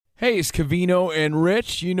Hey, it's Cavino and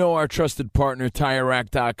Rich. You know our trusted partner,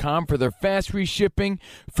 TireRack.com, for their fast reshipping,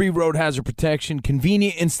 free road hazard protection,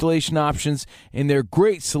 convenient installation options, and their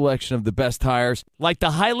great selection of the best tires, like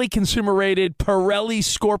the highly consumer-rated Pirelli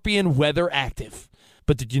Scorpion Weather Active.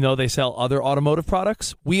 But did you know they sell other automotive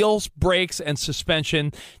products? Wheels, brakes, and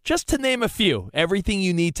suspension, just to name a few. Everything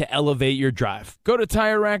you need to elevate your drive. Go to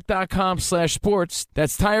TireRack.com/sports.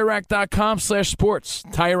 That's TireRack.com/sports.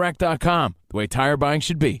 TireRack.com, the way tire buying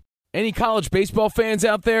should be. Any college baseball fans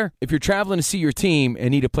out there? If you're traveling to see your team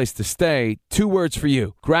and need a place to stay, 2 words for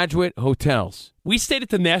you: Graduate Hotels. We stayed at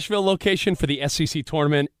the Nashville location for the SEC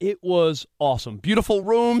tournament. It was awesome. Beautiful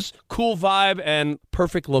rooms, cool vibe, and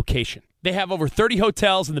perfect location. They have over 30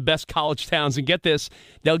 hotels in the best college towns, and get this,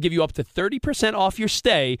 they'll give you up to 30% off your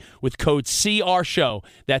stay with code CRSHOW.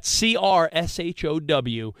 That's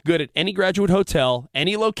CRSHOW. Good at any Graduate Hotel,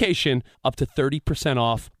 any location, up to 30%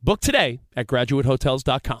 off. Book today at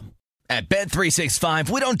graduatehotels.com. At Bet365,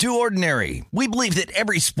 we don't do ordinary. We believe that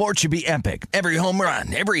every sport should be epic. Every home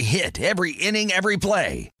run, every hit, every inning, every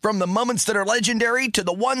play. From the moments that are legendary to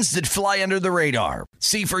the ones that fly under the radar.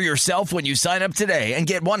 See for yourself when you sign up today and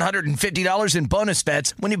get $150 in bonus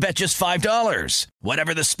bets when you bet just $5.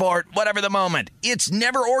 Whatever the sport, whatever the moment, it's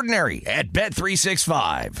never ordinary at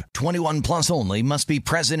Bet365. 21 plus only. Must be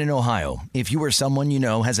present in Ohio. If you or someone you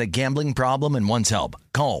know has a gambling problem and wants help,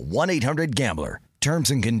 call 1-800-GAMBLER.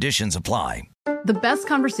 Terms and conditions apply. The best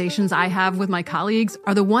conversations I have with my colleagues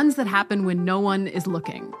are the ones that happen when no one is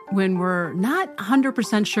looking, when we're not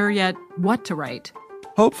 100% sure yet what to write.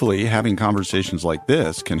 Hopefully, having conversations like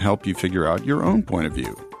this can help you figure out your own point of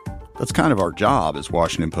view. That's kind of our job as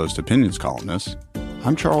Washington Post opinions columnists.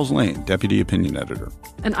 I'm Charles Lane, Deputy Opinion Editor.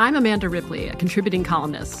 And I'm Amanda Ripley, a contributing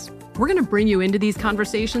columnist. We're going to bring you into these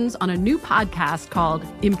conversations on a new podcast called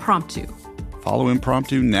Impromptu. Follow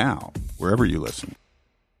Impromptu now, wherever you listen.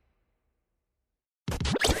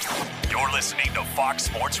 You're listening to Fox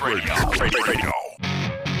Sports Radio.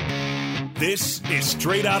 This is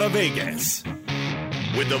Straight Out of Vegas.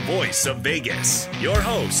 With the voice of Vegas, your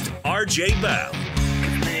host, RJ Bell.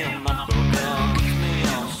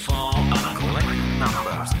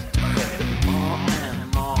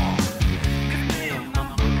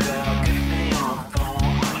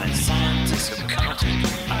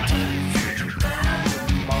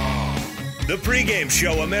 The pregame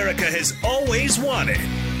show America has always wanted.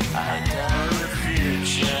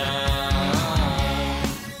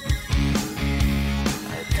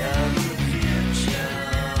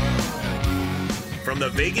 From the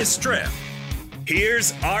Vegas Strip,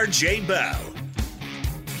 here's RJ Bell.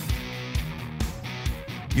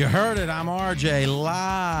 You heard it. I'm RJ,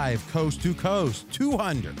 live, coast to coast,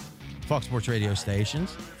 200 Fox Sports radio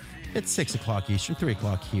stations. It's 6 o'clock Eastern, 3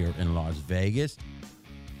 o'clock here in Las Vegas.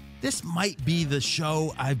 This might be the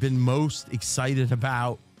show I've been most excited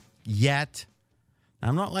about yet.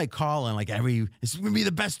 I'm not like calling like this is going to be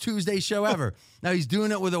the best Tuesday show ever. Now he's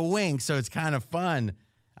doing it with a wink, so it's kind of fun.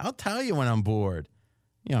 I'll tell you when I'm bored.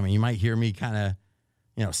 You might hear me kind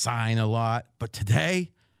of, sign a lot. But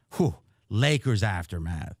today, Lakers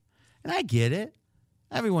aftermath. And I get it.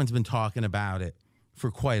 Everyone's been talking about it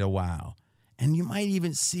for quite a while. And you might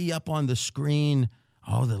even see up on the screen,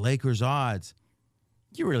 the Lakers odds.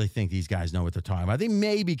 You really think these guys know what they're talking about? They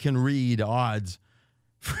maybe can read odds,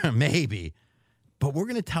 maybe. But we're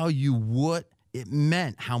going to tell you what it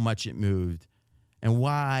meant, how much it moved, and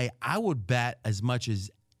why I would bet as much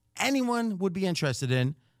as anyone would be interested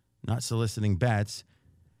in, not soliciting bets,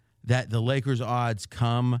 that the Lakers odds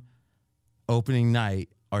come opening night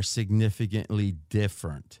are significantly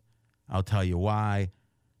different. I'll tell you why.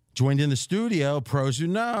 Joined in the studio, pros who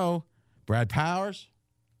know, Brad Powers,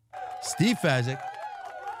 Steve Fezzik.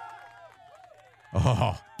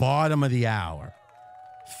 Bottom of the hour.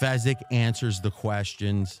 Fezzik answers the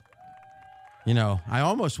questions. I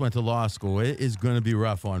almost went to law school. It is going to be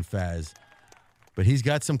rough on Fez. But he's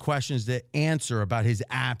got some questions to answer about his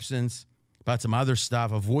absence, about some other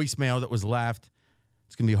stuff, a voicemail that was left.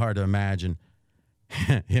 It's going to be hard to imagine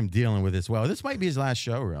him dealing with this. Well, this might be his last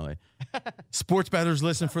show, really. Sports bettors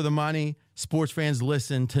listen for the money. Sports fans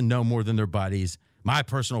listen to know more than their buddies. My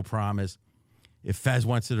personal promise. If Fez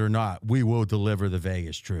wants it or not, we will deliver the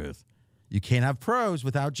Vegas truth. You can't have pros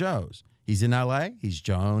without Joes. He's in L.A. He's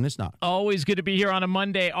Jonas Knox. Always good to be here on a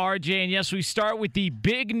Monday, RJ. And yes, we start with the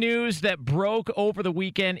big news that broke over the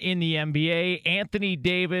weekend in the NBA. Anthony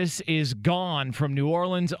Davis is gone from New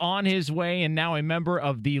Orleans, on his way, and now a member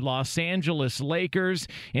of the Los Angeles Lakers.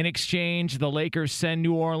 In exchange, the Lakers send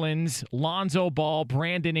New Orleans Lonzo Ball,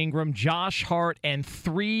 Brandon Ingram, Josh Hart, and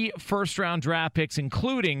 3 first-round draft picks,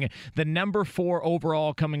 including the number 4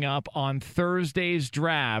 overall coming up on Thursday's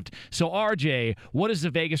draft. So, RJ, what is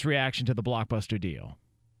the Vegas reaction to the blockbuster deal?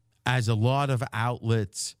 As a lot of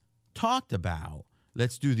outlets talked about,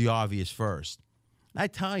 let's do the obvious first. I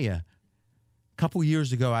tell you, a couple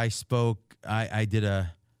years ago I did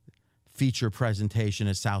a feature presentation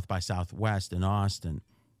at South by Southwest in Austin.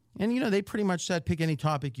 And, they pretty much said, pick any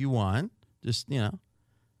topic you want. Just,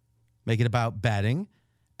 make it about betting.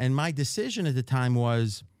 And my decision at the time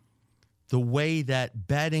was the way that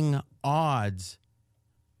betting odds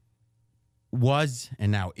was,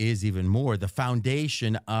 and now is even more, the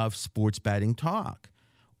foundation of sports betting talk,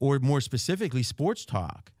 or more specifically, sports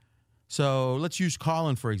talk. So let's use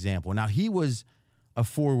Colin, for example. Now, he was a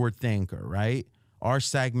forward thinker, right? Our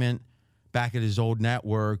segment back at his old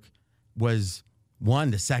network was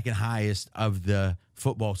the second highest of the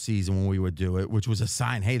football season when we would do it, which was a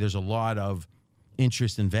sign, hey, there's a lot of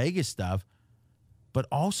interest in Vegas stuff, but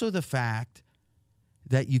also the fact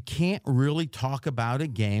that you can't really talk about a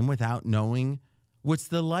game without knowing what's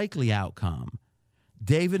the likely outcome.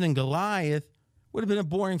 David and Goliath would have been a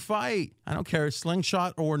boring fight. I don't care,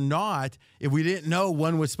 slingshot or not, if we didn't know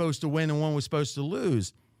one was supposed to win and one was supposed to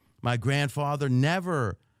lose. My grandfather,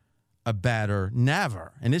 never a bettor,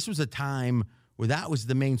 never. And this was a time where that was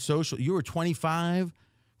the main social. You were 25,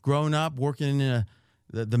 growing up, working in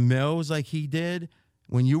the mills like he did.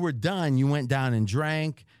 When you were done, you went down and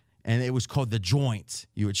drank, and it was called the joints.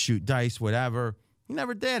 You would shoot dice, whatever. He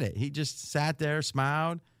never did it. He just sat there,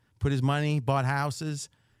 smiled, put his money, bought houses,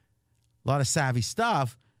 a lot of savvy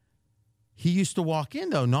stuff. He used to walk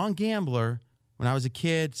in, though, non-gambler, when I was a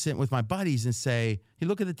kid, sitting with my buddies and say, he'd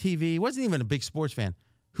look at the TV. He wasn't even a big sports fan.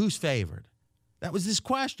 Who's favored? That was his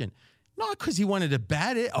question. Not because he wanted to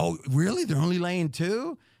bet it. Oh, really? They're only laying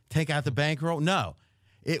 2? Take out the bankroll? No.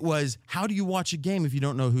 It was, how do you watch a game if you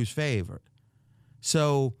don't know who's favored?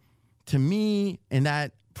 So, to me, in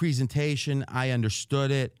that presentation, I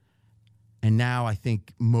understood it, and now I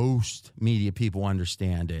think most media people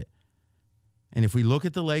understand it. And if we look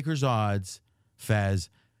at the Lakers' odds, Fez,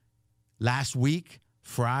 last week,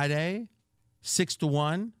 Friday,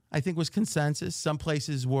 6-1, I think was consensus. Some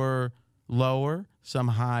places were lower, some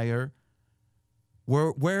higher.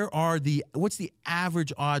 What's the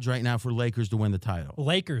average odds right now for Lakers to win the title?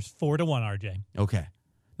 Lakers 4-1, RJ. Okay.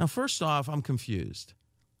 Now, first off, I'm confused.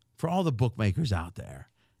 For all the bookmakers out there,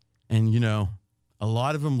 and a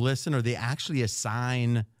lot of them listen, or they actually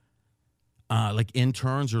assign like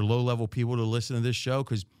interns or low-level people to listen to this show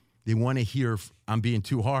because they want to hear I'm being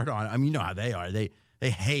too hard on it. I mean, you know how they are. They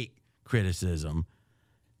hate criticism.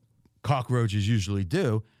 Cockroaches usually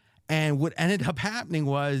do. And what ended up happening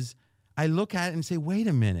was I look at it and say, wait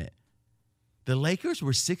a minute. The Lakers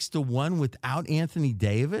were 6-1 without Anthony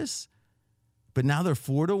Davis, but now they're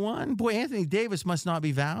 4-1? Boy, Anthony Davis must not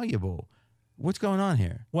be valuable. What's going on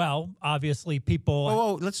here? Well, obviously people...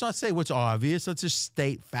 Oh, let's not say what's obvious. Let's just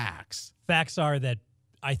state facts. Facts are that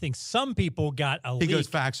I think some people got a leak. He goes,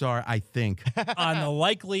 facts are, I think. on the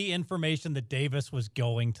likely information that Davis was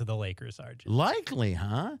going to the Lakers, RJ. Likely,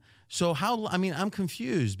 huh? So I'm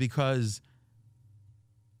confused because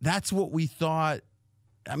that's what we thought.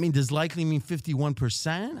 I mean, does likely mean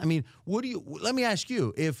 51%? I mean, let me ask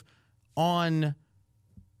you, if on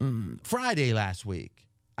Friday last week,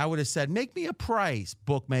 I would have said, make me a price,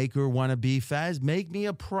 bookmaker, wannabe, Fez, make me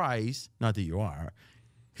a price, not that you are,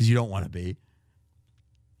 because you don't want to be,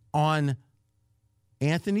 on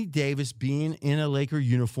Anthony Davis being in a Laker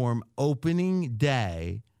uniform opening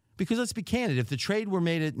day, because let's be candid, if the trade were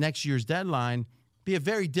made at next year's deadline, it'd be a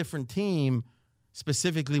very different team,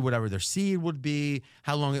 specifically whatever their seed would be,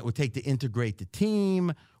 how long it would take to integrate the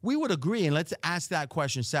team. We would agree, and let's ask that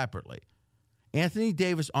question separately. Anthony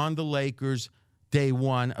Davis on the Lakers day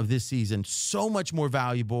one of this season, so much more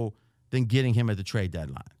valuable than getting him at the trade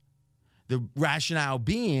deadline. The rationale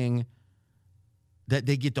being that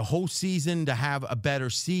they get the whole season to have a better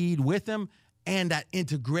seed with him, and that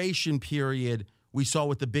integration period we saw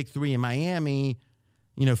with the big three in Miami,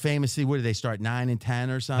 famously, what did they start,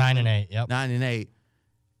 9-10 or something? 9-8, yep. 9-8.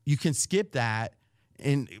 You can skip that,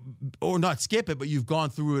 or not skip it, but you've gone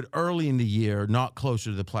through it early in the year, not closer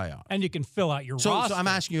to the playoffs. And you can fill out your roster. So I'm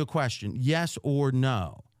asking you a question, yes or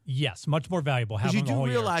no? Yes, much more valuable. Because you having a do whole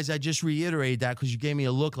realize I just reiterated that because you gave me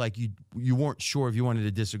a look like you weren't sure if you wanted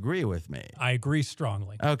to disagree with me. year. I agree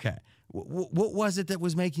strongly. Okay. What was it that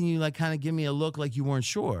was making you like kind of give me a look like you weren't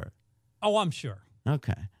sure? Oh, I'm sure.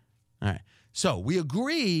 Okay. All right. So we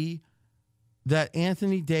agree that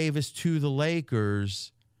Anthony Davis to the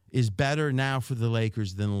Lakers is better now for the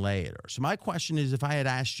Lakers than later. So my question is, if I had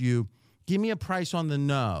asked you, give me a price on the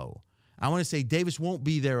no. I want to say Davis won't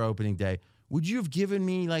be there opening day. Would you have given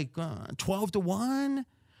me like 12 to 1?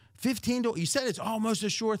 15 to... You said it's almost a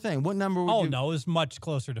sure thing. What number would you... Oh, no, it's much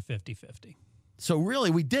closer to 50-50. So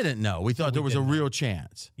really, we didn't know. We thought there was a real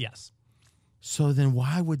chance. Yes. So then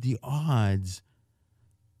why would the odds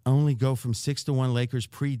only go from 6 to 1 Lakers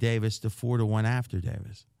pre-Davis to 4 to 1 after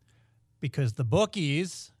Davis? Because the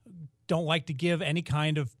bookies don't like to give any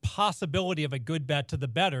kind of possibility of a good bet to the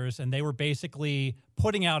bettors, and they were basically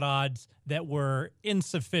putting out odds that were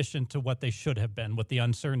insufficient to what they should have been with the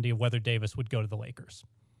uncertainty of whether Davis would go to the Lakers.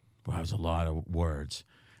 Well, that was a lot of words.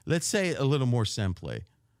 Let's say it a little more simply.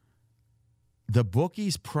 The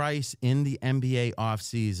bookies price in the NBA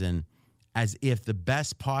offseason as if the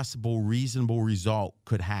best possible reasonable result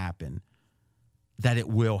could happen, that it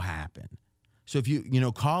will happen. So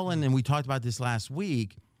if Colin, and we talked about this last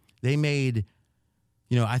week, they made,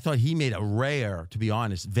 I thought he made a rare, to be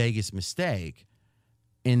honest, Vegas mistake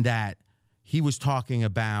in that he was talking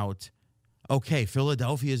about, okay,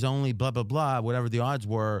 Philadelphia's only blah, blah, blah, whatever the odds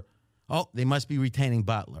were. Oh, they must be retaining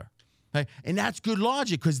Butler. Okay? And that's good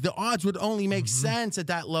logic because the odds would only make sense at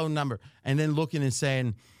that low number. And then looking and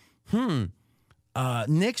saying,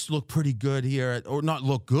 Knicks look pretty good here, or not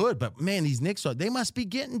look good, but man, these Knicks, they must be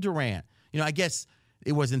getting Durant. I guess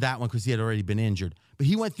it wasn't that one because he had already been injured. But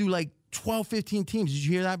he went through like 12, 15 teams. Did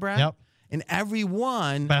you hear that, Brad? Yep. And every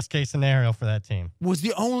one... Best case scenario for that team. ...was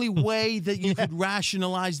the only way that you could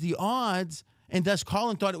rationalize the odds. And thus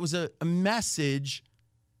Colin thought it was a message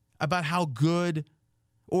about how good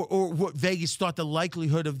or what Vegas thought the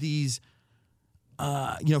likelihood of these,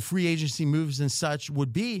 free agency moves and such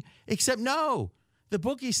would be. Except no. The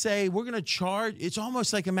bookies say we're going to charge... It's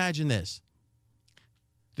almost like, imagine this.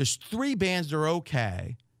 There's 3 bands that are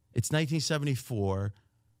okay. It's 1974,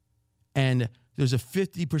 and there's a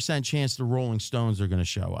 50% chance the Rolling Stones are going to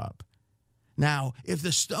show up. Now, if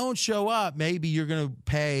the Stones show up, maybe you're going to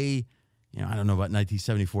pay, I don't know about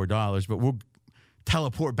 $1974, but we'll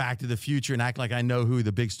teleport back to the future and act like I know who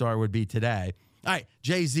the big star would be today. All right,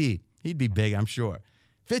 Jay-Z, he'd be big, I'm sure.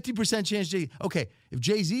 50% chance Jay-Z. Okay, if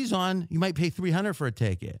Jay-Z's on, you might pay $300 for a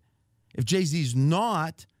ticket. If Jay-Z's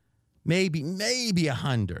not, maybe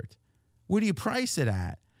 100. What do you price it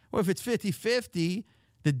at? Well, if it's 50-50,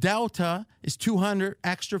 the delta is 200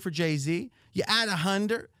 extra for Jay-Z. You add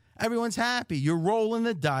 100, everyone's happy. You're rolling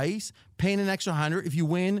the dice, paying an extra 100. If you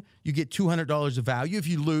win, you get $200 of value. If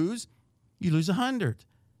you lose 100.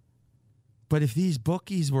 But if these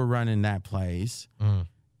bookies were running that place,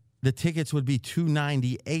 the tickets would be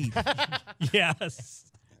 $298.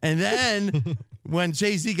 Yes. And then when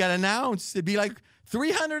Jay-Z got announced, it'd be like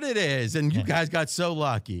 $300 it is. And you guys got so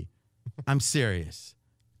lucky. I'm serious.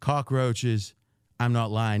 Cockroaches, I'm not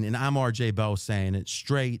lying. And I'm RJ Bell saying it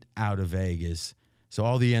straight out of Vegas. So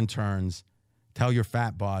all the interns, tell your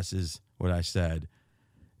fat bosses what I said.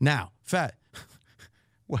 Now, fat.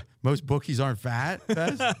 What? Most bookies aren't fat,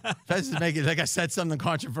 Fez? Fez is making like I said something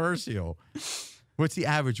controversial. What's the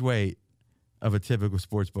average weight of a typical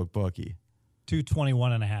sportsbook bookie?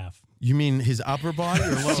 221.5. You mean his upper body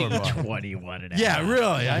or lower body? 21.5. Yeah,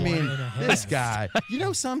 really. I mean, this guy. You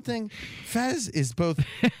know something? Fez is both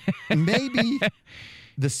maybe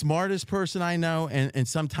the smartest person I know and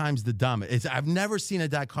sometimes the dumbest. I've never seen a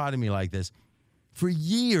dichotomy like this. For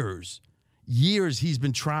years he's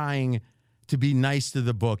been trying to be nice to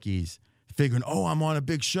the bookies, figuring, I'm on a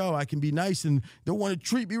big show. I can be nice and they'll want to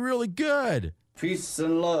treat me really good. Peace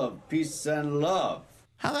and love. Peace and love.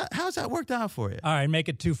 How's that worked out for you? All right, make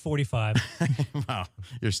it 245. Well,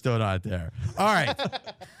 you're still not there. All right.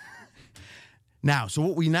 Now, so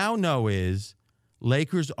what we now know is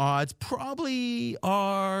Lakers odds probably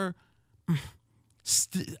are,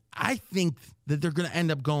 I think that they're going to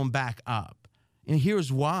end up going back up. And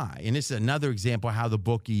here's why. And this is another example of how the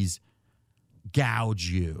bookies gouge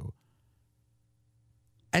you.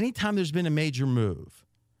 Anytime there's been a major move,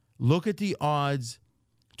 look at the odds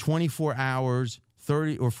 24 hours,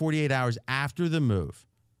 30 or 48 hours after the move,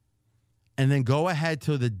 and then go ahead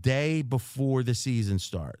till the day before the season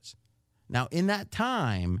starts. Now, in that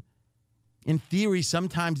time, in theory,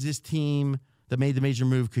 sometimes this team that made the major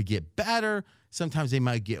move could get better. Sometimes they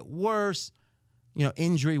might get worse,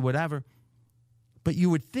 injury, whatever. But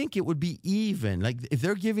you would think it would be even. Like if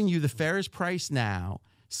they're giving you the fairest price now,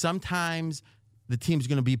 Sometimes the team's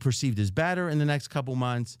going to be perceived as better in the next couple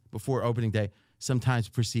months before opening day, sometimes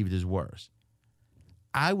perceived as worse.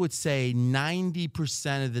 I would say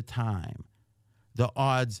 90% of the time, the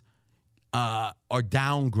odds are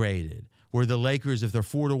downgraded, where the Lakers, if they're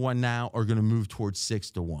 4-1 now, are going to move towards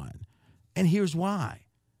 6-1. And here's why.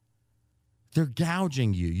 They're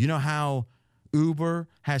gouging you. You know how Uber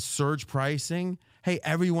has surge pricing? Hey,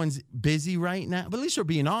 everyone's busy right now. But at least they're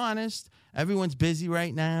being honest. Everyone's busy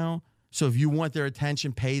right now. So if you want their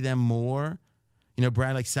attention, pay them more. You know,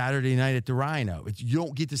 Brad, like Saturday night at the Rhino. You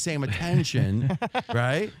don't get the same attention,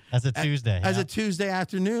 right? As a Tuesday. As a Tuesday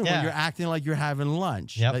afternoon when you're acting like you're having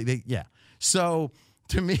lunch. Yep. Like So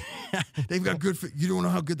to me, they've got good food. You don't know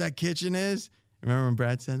how good that kitchen is? Remember when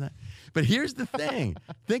Brad said that? But here's the thing.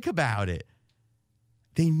 Think about it.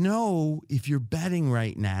 They know if you're betting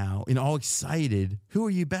right now and all excited, who are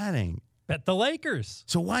you betting? Bet the Lakers.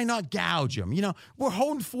 So why not gouge them? You know, we're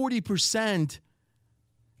holding 40%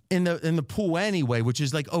 in the pool anyway, which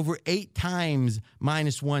is like over 8 times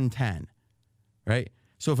minus 110, right?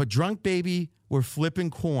 So if a drunk baby were flipping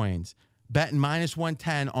coins, betting minus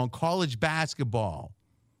 110 on college basketball,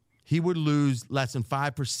 he would lose less than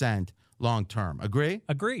 5% long term. Agree?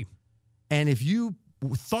 Agree. And if you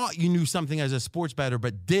thought you knew something as a sports bettor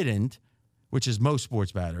but didn't, which is most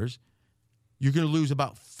sports bettors, you're going to lose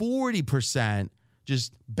about 40%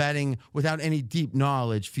 just betting without any deep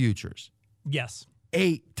knowledge futures. Yes.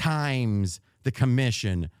 8 times the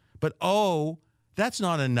commission. But, that's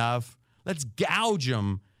not enough. Let's gouge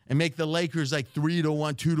them and make the Lakers like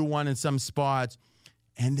 3-1, 2-1 in some spots.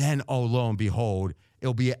 And then, lo and behold,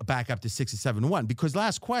 it'll be back up to 6-7-1. Because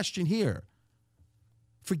last question here.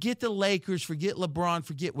 Forget the Lakers, forget LeBron,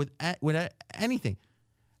 forget with anything.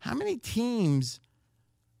 How many teams,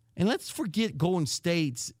 and let's forget Golden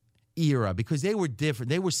State's era because they were different.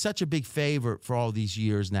 They were such a big favorite for all these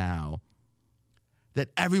years now that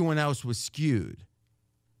everyone else was skewed.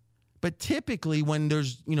 But typically when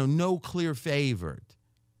there's, no clear favorite,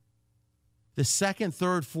 the second,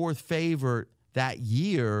 third, fourth favorite that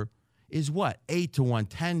year is what? 8-1,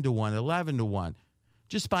 10-1, 11-1.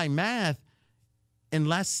 Just by math,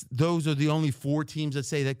 unless those are the only 4 teams that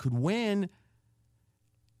say that could win,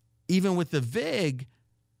 even with the VIG,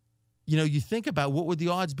 you think about what would the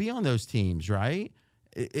odds be on those teams, right?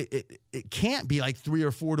 It can't be like 3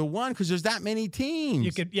 or 4-1 because there's that many teams.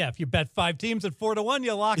 You could, if you bet 5 teams at 4-1,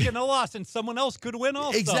 you lock in a loss, and someone else could win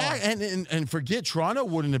also. Exactly, and forget Toronto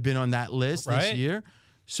wouldn't have been on that list this year.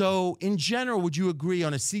 So in general, would you agree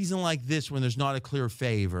on a season like this when there's not a clear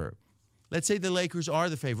favor? Let's say the Lakers are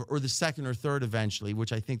the favorite, or the second or third eventually,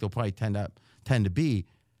 which I think they'll probably tend to be.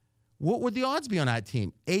 What would the odds be on that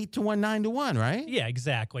team? 8-1, 9-1, right? Yeah,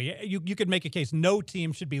 exactly. You could make a case no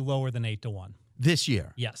team should be lower than 8-1 this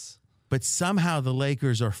year. Yes, but somehow the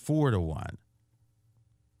Lakers are 4-1.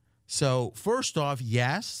 So first off,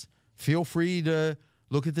 yes, feel free to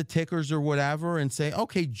look at the tickers or whatever and say,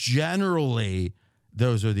 okay, generally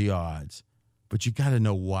those are the odds, but you got to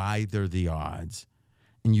know why they're the odds.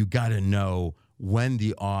 And you got to know when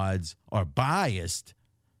the odds are biased,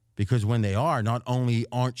 because when they are, not only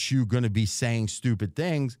aren't you going to be saying stupid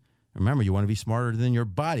things, remember, you want to be smarter than your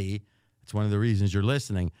buddy. It's one of the reasons you're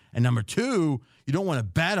listening. And number 2, you don't want to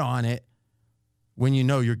bet on it when you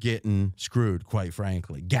know you're getting screwed, quite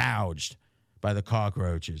frankly, gouged by the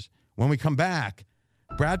cockroaches. When we come back,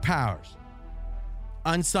 Brad Powers,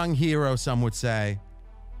 unsung hero, some would say,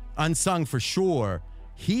 unsung for sure.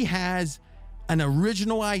 He has an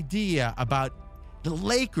original idea about the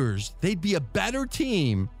Lakers. They'd be a better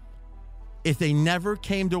team if they never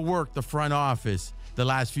came to work the front office the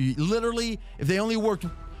last few years. Literally, if they only worked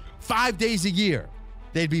 5 days a year,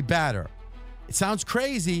 they'd be better. It sounds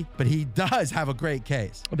crazy, but he does have a great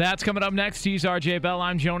case. That's coming up next. He's RJ Bell.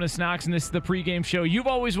 I'm Jonas Knox, and this is the pregame show you've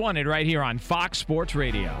always wanted right here on Fox Sports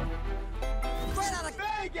Radio.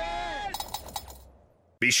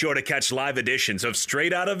 Be sure to catch live editions of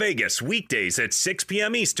Straight Outta Vegas weekdays at 6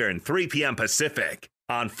 p.m. Eastern, 3 p.m. Pacific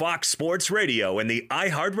on Fox Sports Radio and the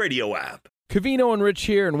iHeartRadio app. Covino and Rich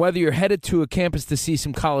here, and whether you're headed to a campus to see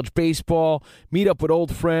some college baseball, meet up with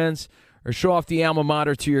old friends, or show off the alma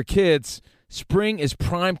mater to your kids, spring is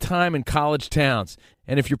prime time in college towns.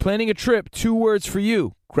 And if you're planning a trip, 2 words for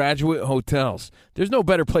you: Graduate Hotels. There's no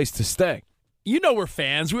better place to stay. You know we're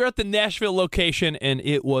fans. We were at the Nashville location, and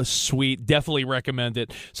it was sweet. Definitely recommend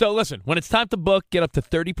it. So listen, when it's time to book, get up to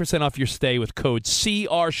 30% off your stay with code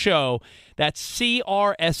CRSHOW. That's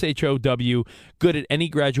CRSHOW. Good at any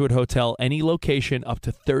Graduate Hotel, any location, up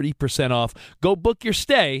to 30% off. Go book your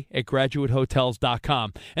stay at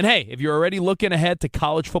graduatehotels.com. And hey, if you're already looking ahead to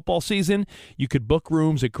college football season, you could book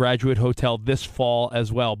rooms at Graduate Hotel this fall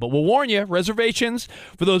as well. But we'll warn you, reservations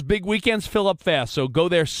for those big weekends fill up fast, so go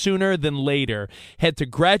there sooner than later. Head to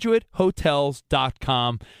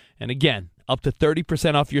graduatehotels.com. And again, up to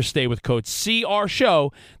 30% off your stay with code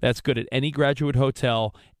CRSHOW. That's good at any Graduate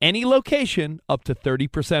Hotel, any location, up to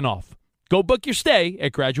 30% off. Go book your stay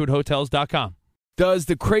at graduatehotels.com. Does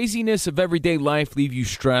the craziness of everyday life leave you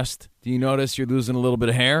stressed? Do you notice you're losing a little bit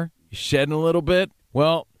of hair? You're shedding a little bit?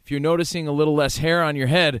 Well, if you're noticing a little less hair on your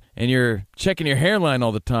head and you're checking your hairline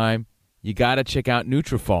all the time, you got to check out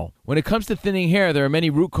Nutrafol. When it comes to thinning hair, there are many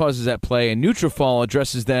root causes at play, and Nutrafol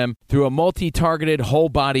addresses them through a multi-targeted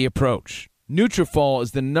whole-body approach. Nutrafol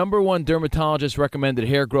is the #1 dermatologist-recommended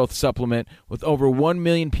hair growth supplement, with over 1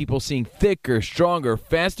 million people seeing thicker, stronger,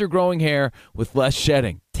 faster-growing hair with less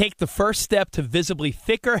shedding. Take the first step to visibly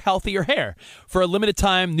thicker, healthier hair. For a limited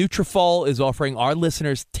time, Nutrafol is offering our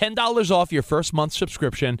listeners $10 off your first month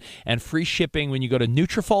subscription and free shipping when you go to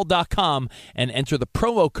Nutrafol.com and enter the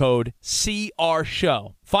promo code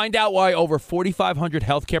CRSHOW. Find out why over 4,500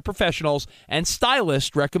 healthcare professionals and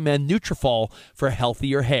stylists recommend Nutrafol for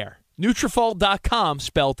healthier hair. Nutrafol.com,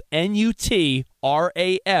 spelled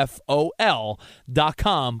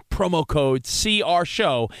Nutrafol.com, promo code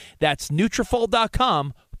CRSHOW. That's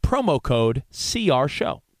Nutrafol.com, promo code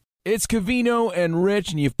CRSHOW. It's Covino and Rich,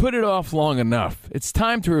 and you've put it off long enough. It's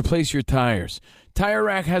time to replace your tires. Tire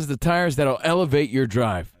Rack has the tires that'll elevate your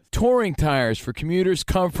drive. Touring tires for commuters'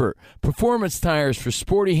 comfort, performance tires for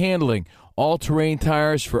sporty handling, all-terrain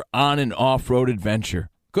tires for on- and off-road adventure.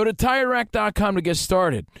 Go to TireRack.com to get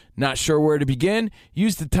started. Not sure where to begin?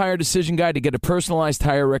 Use the Tire Decision Guide to get a personalized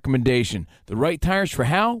tire recommendation. The right tires for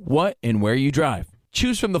how, what, and where you drive.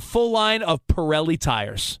 Choose from the full line of Pirelli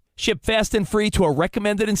tires. Ship fast and free to a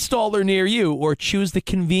recommended installer near you, or choose the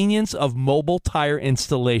convenience of mobile tire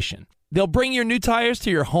installation. They'll bring your new tires to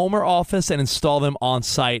your home or office and install them on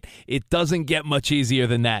site. It doesn't get much easier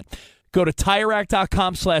than that. Go to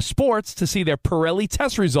TireRack.com/sports to see their Pirelli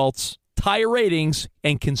test results, tire ratings,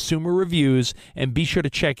 and consumer reviews, and be sure to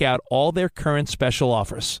check out all their current special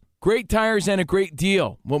offers. Great tires and a great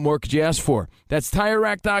deal. What more could you ask for? That's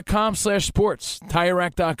TireRack.com/sports.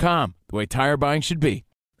 TireRack.com, the way tire buying should be.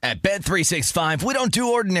 At Bet365, we don't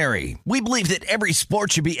do ordinary. We believe that every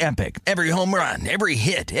sport should be epic. Every home run, every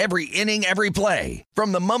hit, every inning, every play.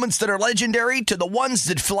 From the moments that are legendary to the ones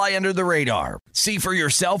that fly under the radar. See for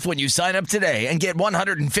yourself when you sign up today and get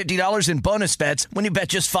 $150 in bonus bets when you bet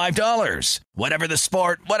just $5. Whatever the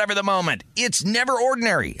sport, whatever the moment, it's never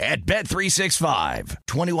ordinary at Bet365.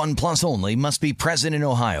 21 plus only. Must be present in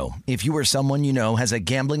Ohio. If you or someone you know has a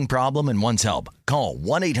gambling problem and wants help, call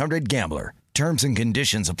 1-800-GAMBLER. Terms and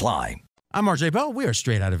conditions apply. I'm RJ Bell. We are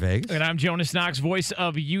straight out of Vegas. And I'm Jonas Knox, voice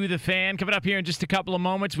of You, the Fan. Coming up here in just a couple of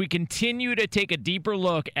moments, we continue to take a deeper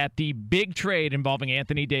look at the big trade involving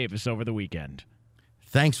Anthony Davis over the weekend.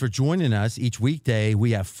 Thanks for joining us. Each weekday,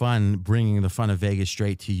 we have fun bringing the fun of Vegas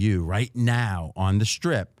straight to you. Right now on the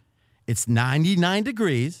Strip, it's 99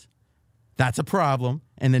 degrees. That's a problem.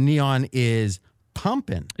 And the neon is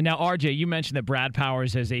pumping. Now, RJ, you mentioned that Brad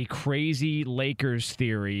Powers has a crazy Lakers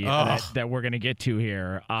theory that we're going to get to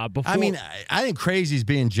here. I think crazy's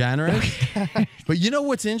being generous. But you know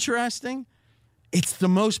what's interesting? It's the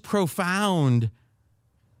most profound.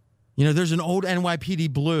 You know, there's an old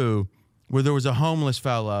NYPD Blue where there was a homeless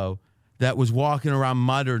fellow that was walking around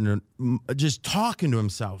muttering, just talking to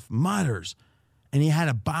himself, mutters. And he had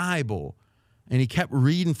a Bible, and he kept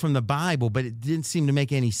reading from the Bible, but it didn't seem to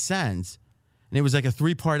make any sense. And it was like a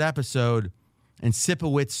 3-part episode, and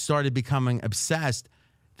Sipowicz started becoming obsessed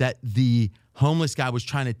that the homeless guy was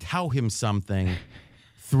trying to tell him something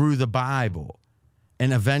through the Bible.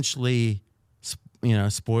 And eventually, you know,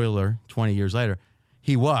 spoiler, 20 years later,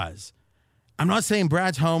 he was. I'm not saying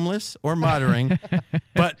Brad's homeless or muttering,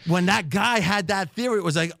 but when that guy had that theory, it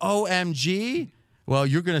was like, OMG. Well,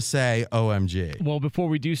 you're going to say OMG. Well, before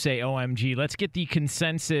we do say OMG, let's get the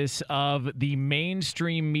consensus of the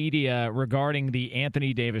mainstream media regarding the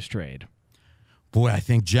Anthony Davis trade. Boy, I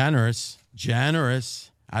think generous.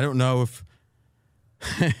 I don't know if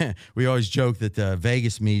we always joke that the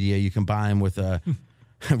Vegas media, you can buy them with a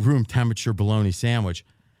room temperature bologna sandwich.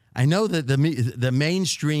 I know that the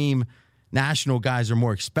mainstream national guys are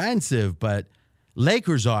more expensive, but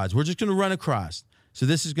Lakers odds, we're just going to run across. So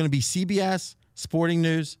this is going to be CBS, Sporting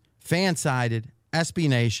News, Fansided, SB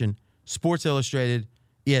Nation, Sports Illustrated,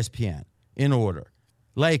 ESPN, in order.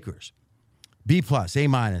 Lakers, B+, A-,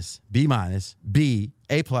 B-, B,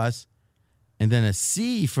 A+, and then a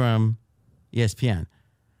C from ESPN.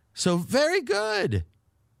 So very good.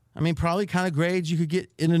 I mean, probably kind of grades you could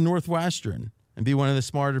get in a Northwestern and be one of the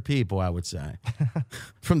smarter people, I would say,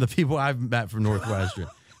 from the people I've met from Northwestern.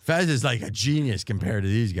 Fez is like a genius compared to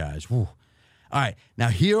these guys. Whew. All right, now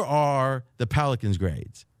here are the Pelicans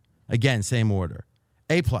grades. Again, same order.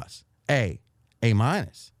 A+, A, A-,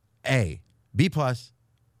 A, B+,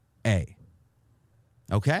 A.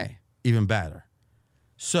 Okay, even better.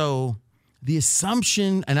 So the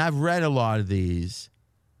assumption, and I've read a lot of these,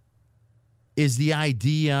 is the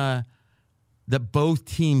idea that both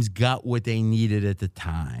teams got what they needed at the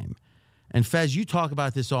time. And Fez, you talk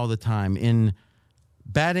about this all the time. In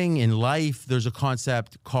betting, in life, there's a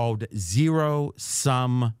concept called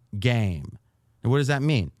zero-sum game. And what does that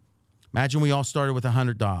mean? Imagine we all started with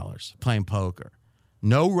 $100 playing poker.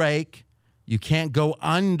 No rake. You can't go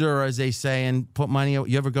under, as they say, and put money.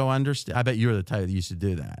 You ever go under? I bet you're the type that used to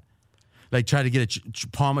do that. Like try to get a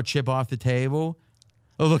palm a chip off the table.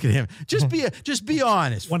 Oh, look at him. Just be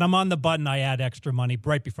honest. When I'm on the button, I add extra money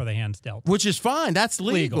right before the hand's dealt. Which is fine. That's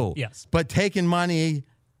legal. Yes. But taking money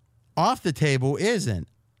off the table isn't.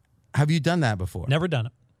 Have you done that before? Never done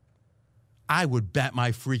it. I would bet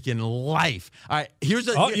my freaking life. All right, here's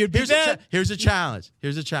a challenge.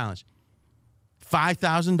 Here's a challenge.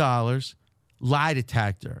 $5,000 lie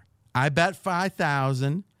detector. I bet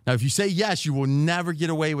 $5,000. Now, if you say yes, you will never get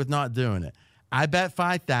away with not doing it. I bet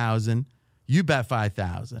 $5,000. You bet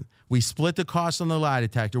 $5,000. We split the cost on the lie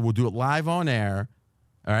detector. We'll do it live on air.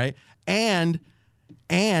 All right, and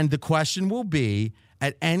the question will be: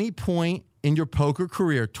 at any point in your poker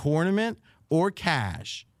career, tournament or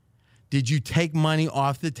cash, did you take money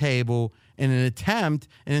off the table in an attempt?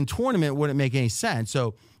 And in tournament, wouldn't make any sense.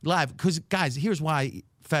 So live, because guys, here's why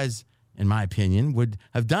Fez, in my opinion, would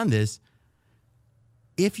have done this.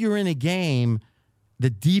 If you're in a game, the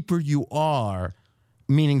deeper you are,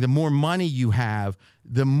 meaning the more money you have,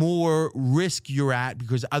 the more risk you're at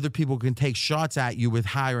because other people can take shots at you with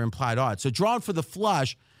higher implied odds. So drawing for the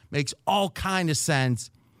flush makes all kind of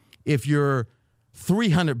sense if you're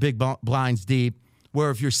 300 big blinds deep,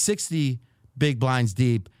 where if you're 60 big blinds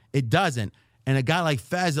deep, it doesn't. And a guy like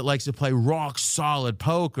Fez that likes to play rock solid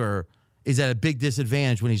poker is at a big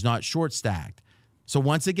disadvantage when he's not short stacked. So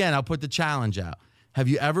once again, I'll put the challenge out. Have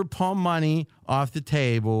you ever palmed money off the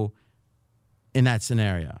table in that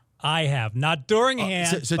scenario? I have. Not during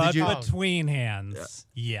hands, so but did you, between hands.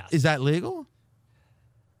 Yes. Is that legal?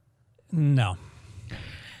 No.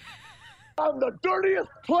 I'm the dirtiest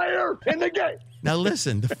player in the game. Now,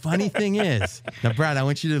 listen, the funny thing is, now, Brad, I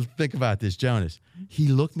want you to think about this, Jonas. He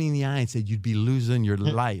looked me in the eye and said, you'd be losing your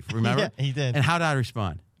life. Remember? Yeah, he did. And how did I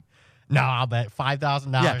respond? No, I'll bet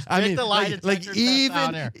 $5,000. Yeah, I mean, like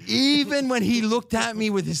even when he looked at me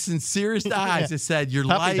with his sincerest eyes, it said, your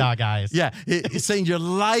Puppy life. dog eyes. Yeah, it's saying your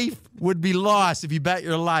life would be lost if you bet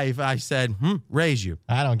your life. I said, raise you.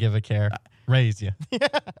 I don't give a care. Raise you.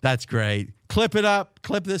 That's great. Clip it up.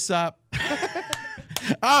 Clip this up.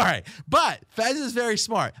 All right. But Fez is very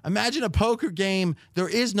smart. Imagine a poker game. There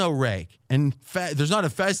is no rake. And there's not a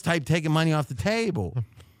Fez type taking money off the table.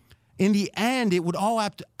 In the end, it would all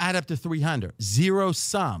have to add up to 300. Zero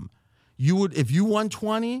sum. You would, if you won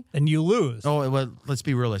 20. Then you lose. Oh, well, let's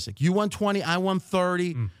be realistic. You won 20. I won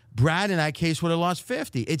 30. Brad, in that case, would have lost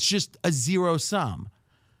 50. It's just a zero sum.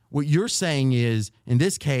 What you're saying is, in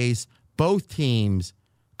this case, both teams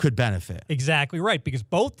could benefit. Exactly right, because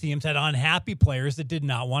both teams had unhappy players that did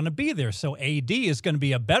not want to be there. So AD is going to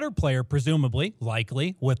be a better player, presumably,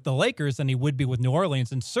 likely, with the Lakers than he would be with New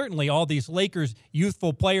Orleans. And certainly all these Lakers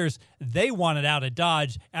youthful players, they wanted out of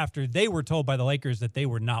Dodge after they were told by the Lakers that they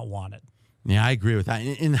were not wanted. Yeah, I agree with that.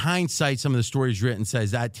 In hindsight, some of the stories written says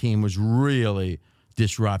that team was really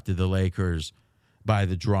disrupted, the Lakers, by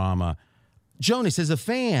the drama. Jonas, as a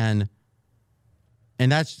fan,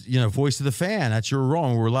 and that's, voice of the fan, that's your role,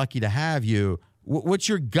 and we're lucky to have you. What's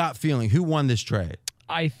your gut feeling? Who won this trade?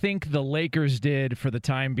 I think the Lakers did for the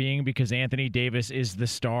time being because Anthony Davis is the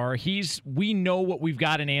star. We know what we've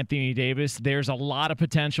got in Anthony Davis. There's a lot of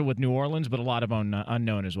potential with New Orleans, but a lot of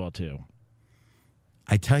unknown as well, too.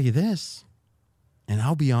 I tell you this, and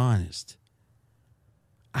I'll be honest,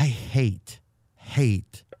 I hate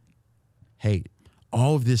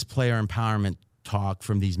all of this player empowerment talk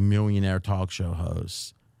from these millionaire talk show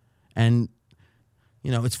hosts. And,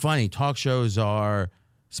 it's funny. Talk shows are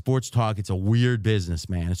sports talk. It's a weird business,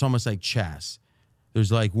 man. It's almost like chess. There's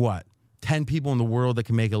 10 people in the world that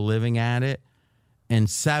can make a living at it. And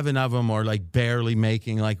 7 of them are barely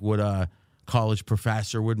making what a college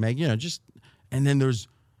professor would make, and then there's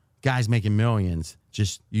guys making millions.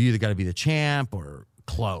 Just, you either got to be the champ or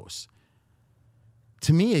close.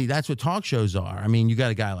 to me, that's what talk shows are. I mean, you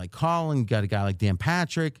got a guy like Colin, you got a guy like Dan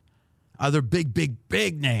Patrick, other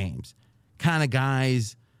big names, kind of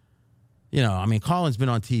guys. You know, I mean, Colin's been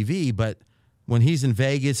on TV, but when he's in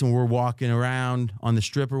Vegas and we're walking around on the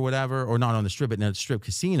Strip or whatever, or not on the Strip, but in a Strip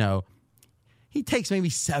casino, he takes maybe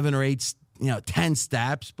 7 or 8, 10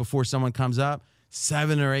 steps before someone comes up.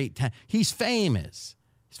 7 or 8, 10. He's famous.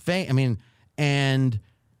 And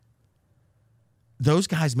those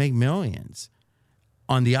guys make millions.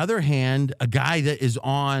 On the other hand, a guy that is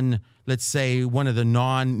on, let's say, one of the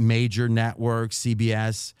non-major networks,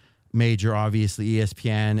 CBS, major, obviously,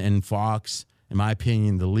 ESPN and Fox, in my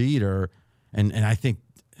opinion, the leader. And I think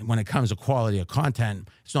when it comes to quality of content,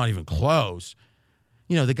 it's not even close.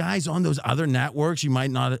 You know, the guys on those other networks, you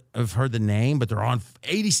might not have heard the name, but they're on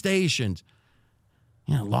 80 stations.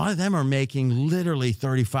 You know, a lot of them are making literally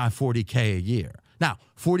 $35, $40K a year. Now,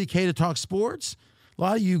 $40K to talk sports, a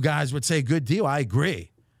lot of you guys would say, good deal. I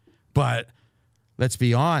agree. But let's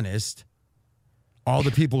be honest, all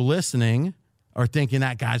the people listening are thinking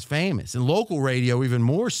that guy's famous. And local radio, even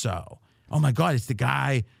more so. Oh, my God, it's the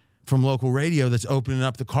guy from local radio that's opening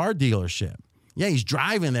up the car dealership. Yeah, he's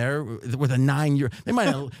driving there with a 9-year. They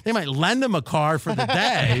might lend him a car for the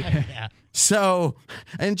day. Yeah. So,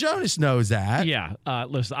 and Jonas knows that. Yeah.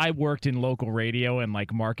 Listen, I worked in local radio in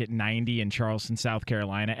like Market 90 in Charleston, South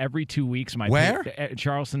Carolina. Every 2 weeks,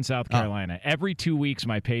 Charleston, South Carolina. Every 2 weeks,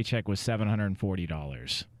 my paycheck was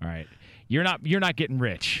 $740. All right. You're not getting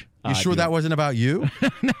rich. You sure that wasn't about you?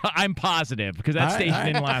 No, I'm positive because that station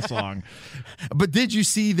didn't last long. But did you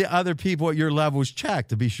see the other people at your levels check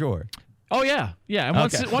to be sure? Oh, yeah. And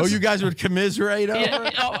once you guys would commiserate over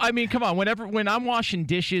it? I mean, come on. When I'm washing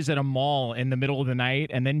dishes at a mall in the middle of the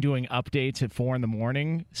night and then doing updates at 4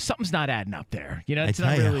 a.m, something's not adding up there. You know, it's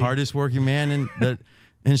I tell you, hardest working man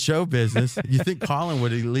in show business. You think Colin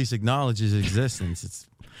would at least acknowledge his existence.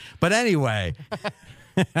 But anyway,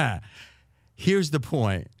 here's the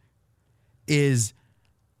point, is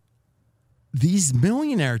these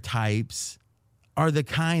millionaire types are the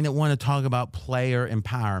kind that want to talk about player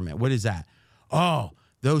empowerment. What is that? Oh,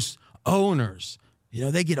 those owners,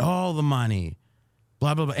 they get all the money,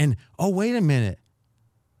 blah, blah, blah. And, oh, wait a minute.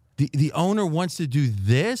 The owner wants to do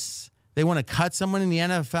this? They want to cut someone in the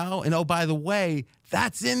NFL? And, oh, by the way,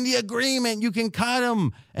 that's in the agreement. You can cut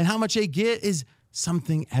them. And how much they get is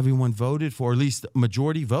something everyone voted for, or at least the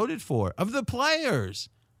majority voted for, of the players.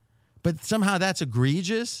 But somehow that's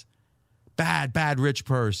egregious. Bad rich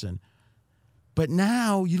person. But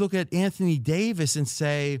now you look at Anthony Davis and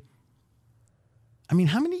say, I mean,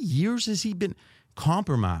 how many years has he been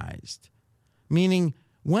compromised? Meaning,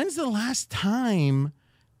 when's the last time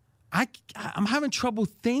I'm having trouble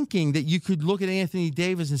thinking that you could look at Anthony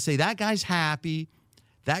Davis and say, that guy's happy,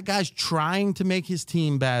 that guy's trying to make his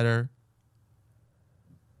team better,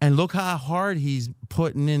 and look how hard he's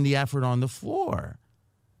putting in the effort on the floor.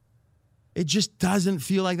 It just doesn't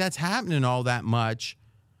feel like that's happening all that much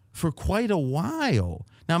for quite a while.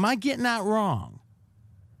 Now, am I getting that wrong?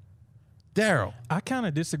 Daryl. I kind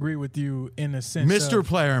of disagree with you in the sense Mr.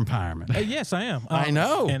 Player Empowerment. Yes, I am. I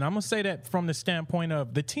know. And I'm going to say that from the standpoint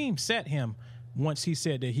of the team set him once he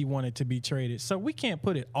said that he wanted to be traded. So we can't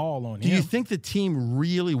put it all on him. Do you think the team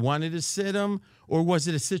really wanted to sit him? Or was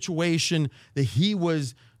it a situation that he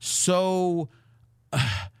was so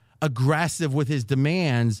aggressive with his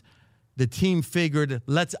demands, the team figured,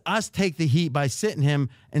 let's us take the heat by sitting him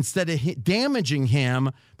instead of damaging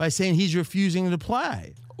him by saying he's refusing to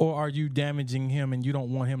play? Or are you damaging him and you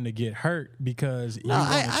don't want him to get hurt because you want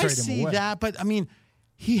to trade him away? I see that, but I mean,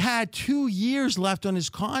 he had 2 years left on his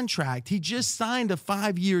contract. He just signed a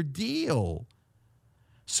 5-year deal.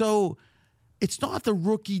 So it's not the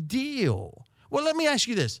rookie deal. Well, let me ask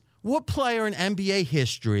you this. What player in NBA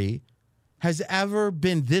history has ever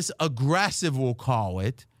been this aggressive, we'll call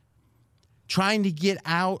it, trying to get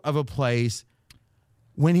out of a place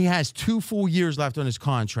when he has 2 full years left on his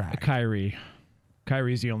contract? Kyrie.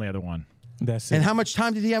 Kyrie's the only other one. That's it. And how much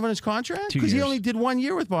time did he have on his contract? 2 years. Because he only did 1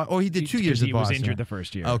 year with Boston. Or he did 2 years with Boston. He was injured the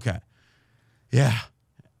first year. Okay. Yeah.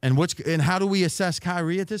 And how do we assess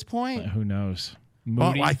Kyrie at this point? Who knows?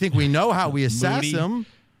 Well, I think we know how we assess him.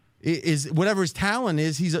 Is whatever his talent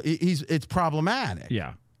is, it's problematic. Yeah.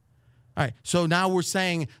 All right. So now we're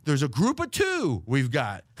saying there's a group of two we've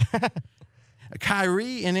got.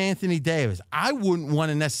 Kyrie and Anthony Davis. I wouldn't want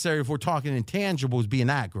to necessarily, if we're talking intangibles, be in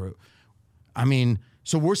that group. I mean,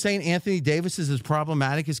 so we're saying Anthony Davis is as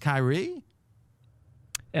problematic as Kyrie?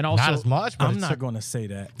 And also, not as much, but I'm not going to say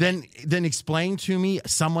that. Then explain to me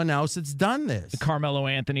someone else that's done this. Carmelo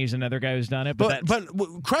Anthony's another guy who's done it. But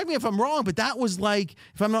correct me if I'm wrong, but that was like,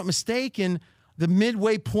 if I'm not mistaken, the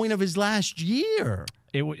midway point of his last year.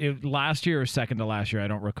 It last year or second to last year, I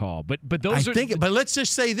don't recall. But those But let's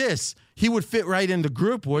just say this: he would fit right in the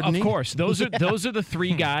group, wouldn't he? Of course, those are the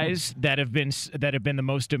three guys that have been the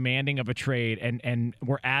most demanding of a trade, and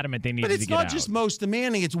were adamant they needed to get out. But it's not just most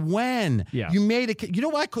demanding; it's when Yeah. you made You know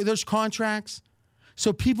why there's contracts?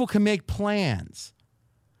 So people can make plans.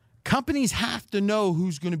 Companies have to know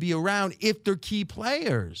who's going to be around if they're key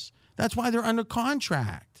players. That's why they're under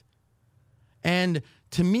contract. And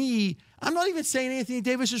to me, I'm not even saying Anthony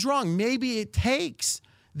Davis is wrong. Maybe it takes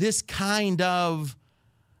this kind of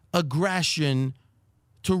aggression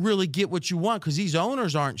to really get what you want, because these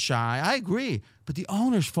owners aren't shy. I agree. But the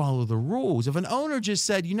owners follow the rules. If an owner just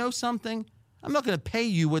said, you know something, I'm not going to pay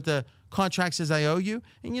you what the contract says I owe you.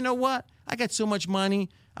 And you know what? I got so much money,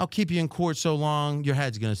 I'll keep you in court so long your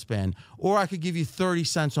head's going to spin. Or I could give you 30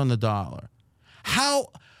 cents on the dollar. How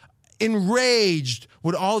enraged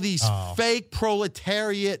would all these fake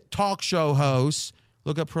proletariat talk show hosts,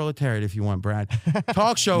 look up proletariat if you want, Brad,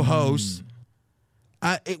 talk show hosts,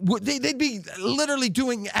 they'd be literally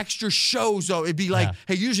doing extra shows, though. It'd be like,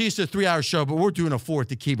 hey, usually it's a 3-hour show, but we're doing a 4th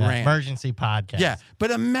to keep ramping. Emergency podcast. Yeah, but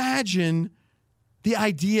imagine the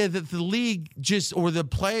idea that the league just, or the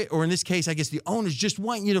play, or in this case, I guess the owners just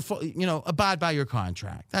want you to, abide by your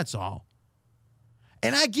contract. That's all.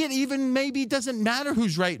 And I get even maybe it doesn't matter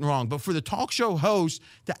who's right and wrong, but for the talk show host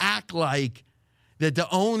to act like that the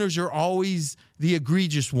owners are always the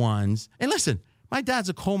egregious ones. And listen, my dad's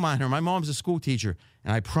a coal miner. My mom's a school teacher.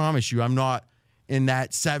 And I promise you, I'm not in that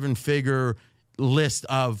 7-figure list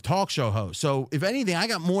of talk show hosts. So if anything, I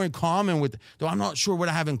got more in common with, though I'm not sure what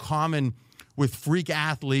I have in common with freak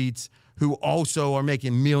athletes who also are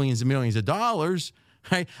making millions and millions of dollars.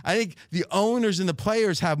 Right? I think the owners and the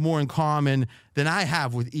players have more in common than I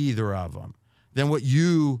have with either of them, than what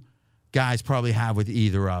you guys probably have with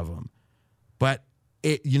either of them. But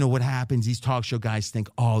you know what happens? These talk show guys think,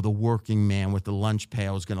 the working man with the lunch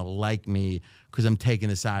pail is going to like me because I'm taking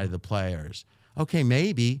the side of the players. Okay,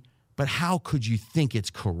 maybe, but how could you think it's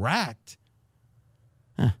correct?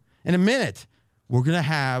 In a minute, we're going to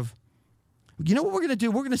have, you know what we're going to do?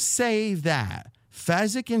 We're going to save that.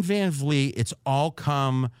 Fezzik and Van Vliet, it's all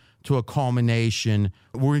come to a culmination.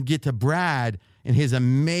 We're going to get to Brad and his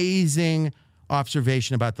amazing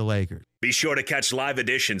observation about the Lakers. Be sure to catch live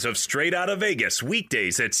editions of Straight Outta Vegas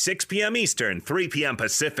weekdays at 6 p.m. Eastern, 3 p.m.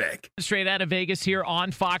 Pacific. Straight Outta Vegas here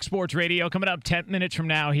on Fox Sports Radio. Coming up 10 minutes from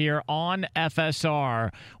now here on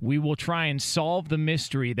FSR, we will try and solve the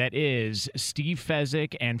mystery that is Steve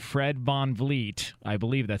Fezzik and Fred Van Vliet. I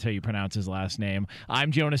believe that's how you pronounce his last name.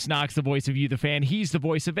 I'm Jonas Knox, the voice of You, the fan. He's the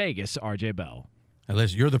voice of Vegas, RJ Bell. Now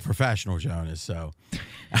listen, you're the professional, Jonas, so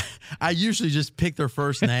I usually just pick their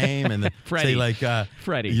first name and say like,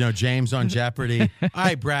 Freddie. James on Jeopardy. All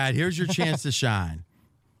right, Brad, here's your chance to shine.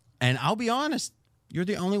 And I'll be honest, you're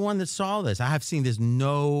the only one that saw this. I have seen this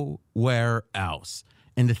nowhere else.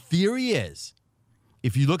 And the theory is,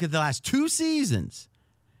 if you look at the last 2 seasons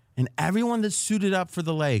and everyone that's suited up for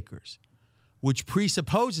the Lakers, which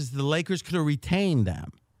presupposes the Lakers could have retained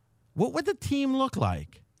them, what would the team look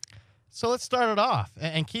like? So let's start it off.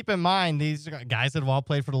 And keep in mind, these guys that have all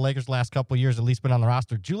played for the Lakers the last couple of years, at least been on the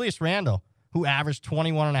roster. Julius Randle, who averaged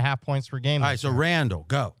 21.5 points per game. All right, so Randle,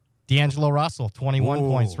 go. D'Angelo Russell, 21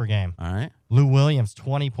 points per game. All right. Lou Williams,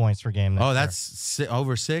 20 points per game. That's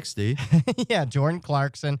over 60. Yeah, Jordan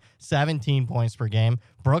Clarkson, 17 points per game.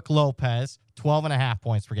 Brooke Lopez, 12.5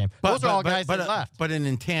 points per game. Those are all guys that left. But an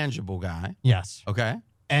intangible guy. Yes. Okay.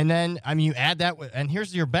 And then, you add that, and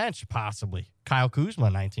here's your bench, possibly. Kyle Kuzma,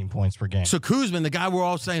 19 points per game. So Kuzma, the guy we're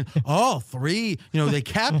all saying, 3, they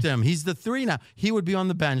kept him. He's the 3 now. He would be on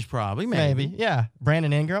the bench probably, maybe. Yeah.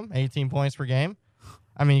 Brandon Ingram, 18 points per game.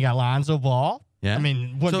 You got Lonzo Ball. Yeah.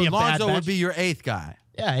 Wouldn't be a bad Lonzo bench. would be your 8th guy.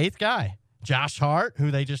 Yeah, 8th guy. Josh Hart,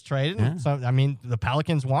 who they just traded. Yeah. So, the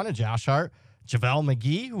Pelicans wanted Josh Hart. JaVale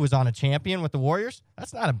McGee, who was on a champion with the Warriors.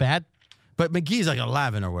 That's not a bad. But McGee's like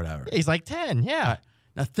 11 or whatever. He's like 10, yeah.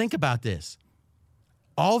 Now think about this.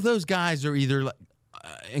 All those guys are either,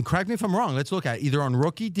 and correct me if I'm wrong, let's look at it, either on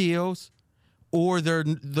rookie deals or they're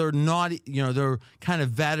not, they're kind of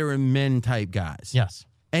veteran men type guys. Yes.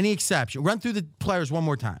 Any exception? Run through the players one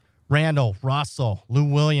more time. Randall, Russell, Lou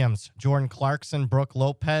Williams, Jordan Clarkson, Brooke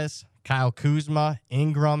Lopez, Kyle Kuzma,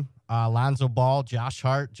 Ingram, Lonzo Ball, Josh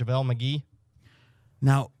Hart, JaVale McGee.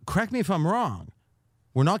 Now, correct me if I'm wrong.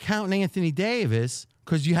 We're not counting Anthony Davis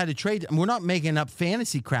because you had to trade. We're not making up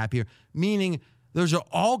fantasy crap here, meaning those are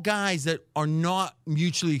all guys that are not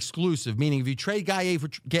mutually exclusive, meaning if you trade guy A for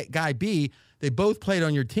get guy B, they both played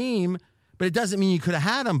on your team, but it doesn't mean you could have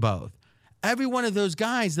had them both. Every one of those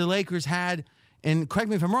guys the Lakers had And correct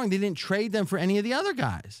me if I'm wrong, they didn't trade them for any of the other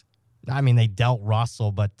guys. I mean, they dealt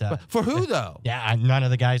Russell, but for who though? Yeah, none of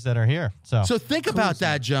the guys that are here. So think about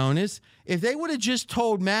that, Jonas. If they would have just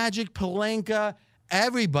told Magic, Pelinka,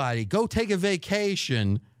 everybody, go take a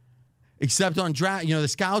vacation, except on draft, the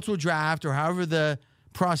scouts will draft or however the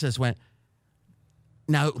process went.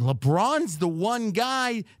 Now, LeBron's the one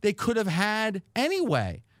guy they could have had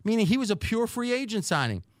anyway, meaning he was a pure free agent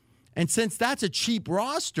signing. And since that's a cheap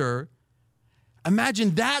roster,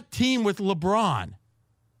 imagine that team with LeBron.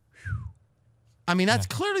 I mean, that's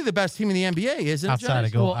clearly the best team in the NBA, isn't it? Outside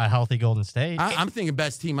of a healthy Golden State. I'm thinking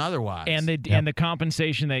best team otherwise. And the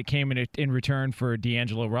compensation that came in return for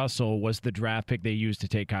D'Angelo Russell was the draft pick they used to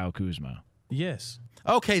take Kyle Kuzma. Yes.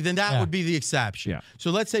 Okay, then that would be the exception. Yeah.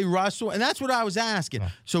 So let's say Russell, and that's what I was asking.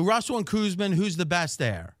 So Russell and Kuzma, who's the best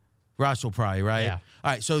there? Russell probably, right? Yeah.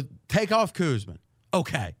 All right, so take off Kuzma.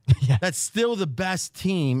 Okay. That's still the best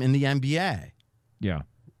team in the NBA. Yeah.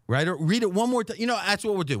 Right? Or read it one more time. That's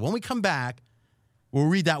what we'll do. When we come back, we'll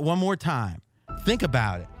read that one more time. Think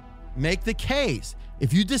about it. Make the case.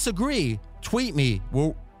 If you disagree, tweet me.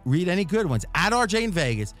 We'll read any good ones. At RJ in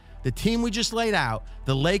Vegas, the team we just laid out,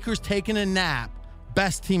 the Lakers taking a nap,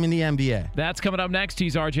 best team in the NBA. That's coming up next.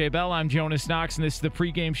 He's RJ Bell. I'm Jonas Knox, and this is the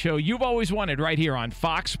pregame show you've always wanted right here on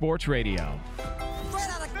Fox Sports Radio.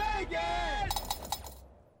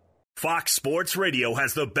 Fox Sports Radio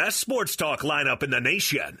has the best sports talk lineup in the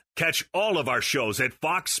nation. Catch all of our shows at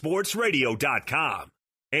foxsportsradio.com.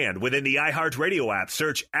 And within the iHeartRadio app,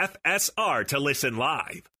 search FSR to listen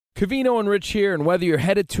live. Covino and Rich here, and whether you're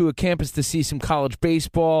headed to a campus to see some college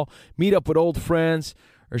baseball, meet up with old friends,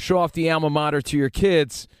 or show off the alma mater to your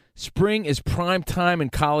kids, spring is prime time in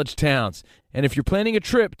college towns. And if you're planning a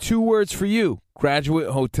trip, 2 words for you: Graduate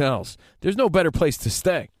Hotels. There's no better place to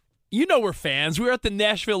stay. You know we're fans. We were at the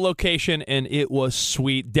Nashville location, and it was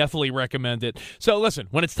sweet. Definitely recommend it. So listen,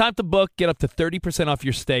 when it's time to book, get up to 30% off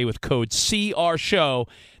your stay with code CRSHOW.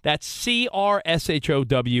 That's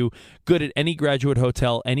CRSHOW. Good at any Graduate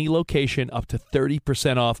Hotel, any location, up to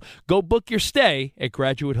 30% off. Go book your stay at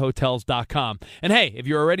graduatehotels.com. And hey, if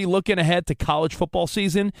you're already looking ahead to college football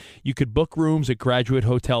season, you could book rooms at Graduate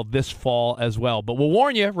Hotel this fall as well. But we'll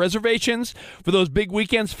warn you, reservations for those big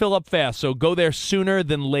weekends fill up fast, so go there sooner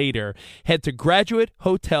than later. Head to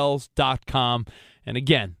graduatehotels.com. And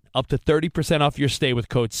again, up to 30% off your stay with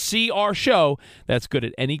code CRSHOW. That's good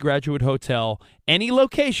at any Graduate Hotel, any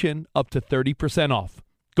location, up to 30% off.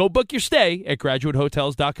 Go book your stay at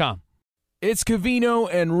graduatehotels.com. It's Covino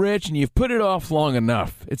and Rich, and you've put it off long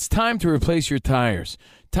enough. It's time to replace your tires.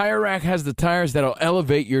 Tire Rack has the tires that'll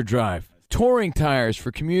elevate your drive. Touring tires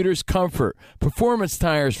for commuters' comfort, performance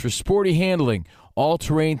tires for sporty handling,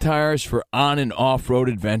 all-terrain tires for on- and off-road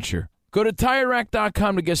adventure. Go to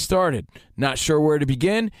TireRack.com to get started. Not sure where to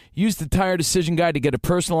begin? Use the Tire Decision Guide to get a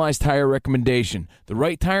personalized tire recommendation. The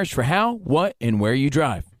right tires for how, what, and where you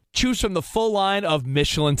drive. Choose from the full line of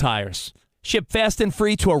Michelin tires. Ship fast and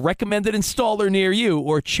free to a recommended installer near you,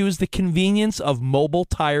 or choose the convenience of mobile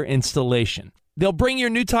tire installation. They'll bring your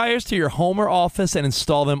new tires to your home or office and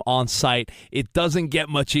install them on site. It doesn't get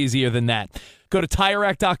much easier than that. Go to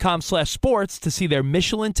TireRack.com/sports to see their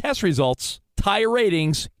Michelin test results, tire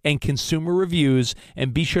ratings, and consumer reviews,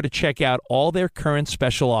 and be sure to check out all their current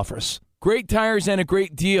special offers. Great tires and a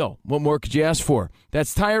great deal. What more could you ask for?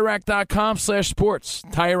 That's TireRack.com/sports.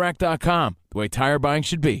 TireRack.com, the way tire buying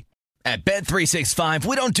should be. At Bet365,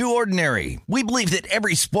 we don't do ordinary. We believe that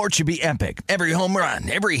every sport should be epic. Every home run,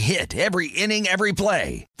 every hit, every inning, every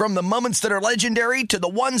play. From the moments that are legendary to the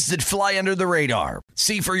ones that fly under the radar.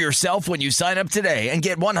 See for yourself when you sign up today and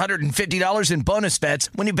get $150 in bonus bets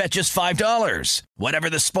when you bet just $5. Whatever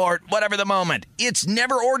the sport, whatever the moment, it's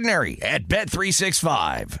never ordinary at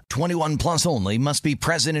Bet365. 21 plus only. Must be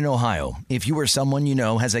present in Ohio. If you or someone you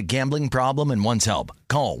know has a gambling problem and wants help,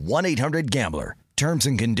 call 1-800-GAMBLER. Terms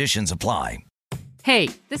and conditions apply. Hey,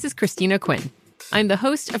 this is Christina Quinn. I'm the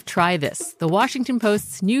host of Try This, the Washington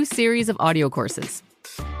Post's new series of audio courses.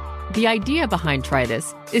 The idea behind Try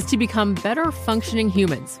This is to become better functioning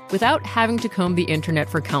humans without having to comb the internet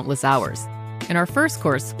for countless hours. In our first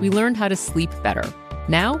course, we learned how to sleep better.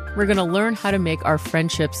 Now, we're going to learn how to make our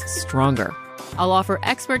friendships stronger. I'll offer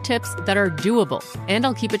expert tips that are doable, and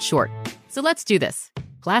I'll keep it short. So let's do this.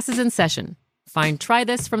 Class is in session. Find Try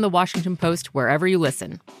This from the Washington Post wherever you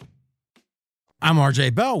listen. I'm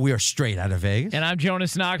RJ Bell. We are straight out of Vegas. And I'm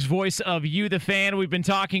Jonas Knox, voice of You, the Fan. We've been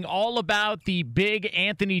talking all about the big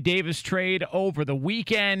Anthony Davis trade over the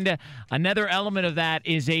weekend. Another element of that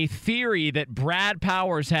is a theory that Brad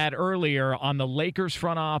Powers had earlier on the Lakers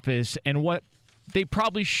front office and what they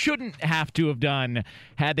probably shouldn't have to have done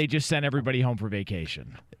had they just sent everybody home for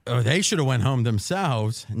vacation. they should have went home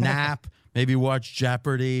themselves, nap, maybe watch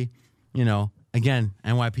Jeopardy. Again,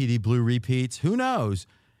 NYPD Blue repeats. Who knows?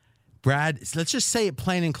 Brad, let's just say it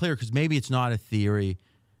plain and clear because maybe it's not a theory.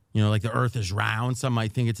 Like the earth is round. Some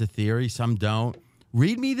might think it's a theory. Some don't.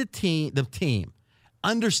 Read me the team.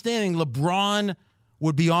 Understanding LeBron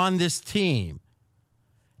would be on this team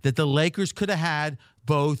that the Lakers could have had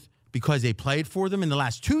both because they played for them in the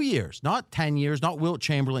last 2 years, not 10 years, not Wilt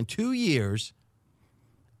Chamberlain, 2 years,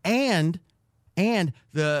 and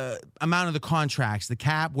the amount of the contracts, the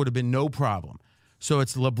cap would have been no problem. So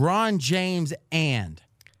it's LeBron James and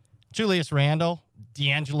Julius Randle,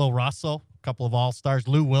 D'Angelo Russell, a couple of all-stars,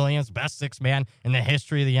 Lou Williams, best sixth man in the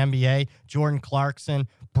history of the NBA, Jordan Clarkson,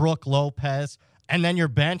 Brooke Lopez, and then your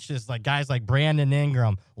bench is like guys like Brandon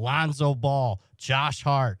Ingram, Lonzo Ball, Josh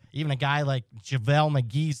Hart, even a guy like JaVale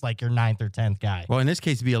McGee's like your 9th or 10th guy. Well, in this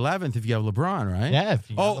case, it'd be 11th if you have LeBron, right? Yeah. If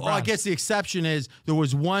you have LeBron. I guess the exception is there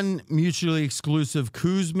was one mutually exclusive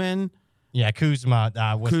Kuzma. Yeah, Kuzma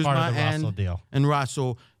was part of the Russell deal. And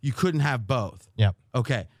Russell, you couldn't have both. Yep.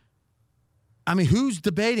 Okay. I mean, who's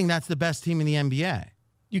debating that's the best team in the NBA?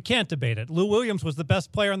 You can't debate it. Lou Williams was the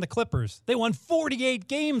best player on the Clippers. They won 48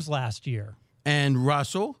 games last year. And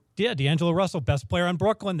Russell? Yeah, D'Angelo Russell, best player on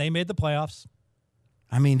Brooklyn. They made the playoffs.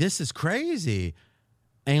 I mean, this is crazy.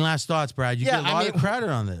 Any last thoughts, Brad? You get a lot of credit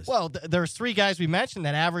on this. Well, there's 3 guys we mentioned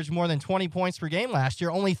that averaged more than 20 points per game last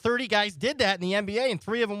year. Only 30 guys did that in the NBA, and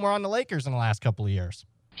 3 of them were on the Lakers in the last couple of years.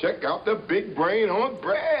 Check out the big brain on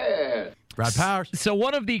Brad. Brad Powers. So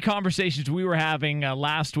one of the conversations we were having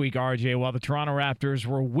last week, RJ, while the Toronto Raptors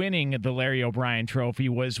were winning the Larry O'Brien Trophy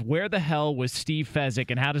was where the hell was Steve Fezzik,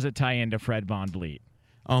 and how does it tie into Fred VanVleet?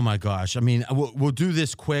 Oh, my gosh. I mean, we'll do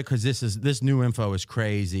this quick because this new info is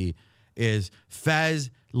crazy. Is Fez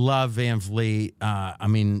love VanVleet? I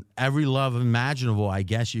mean, every love imaginable, I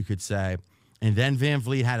guess you could say. And then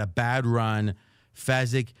VanVleet had a bad run.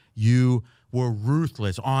 Fezzik, you were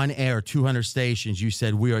ruthless on air, 200 stations. You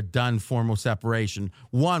said, we are done, formal separation.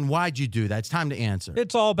 One, why'd you do that? It's time to answer.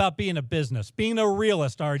 It's all about being a business, being a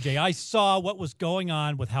realist, RJ. I saw what was going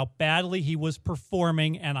on with how badly he was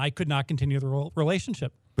performing, and I could not continue the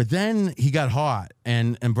relationship. But then he got hot.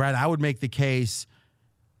 And Brad, I would make the case,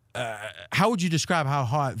 how would you describe how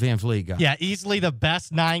hot VanVleet got? Yeah, easily the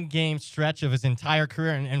best 9-game stretch of his entire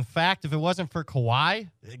career. And in fact, if it wasn't for Kawhi,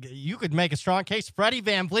 you could make a strong case. Freddie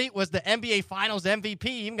VanVleet was the NBA Finals MVP.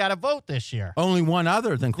 He even got a vote this year. Only one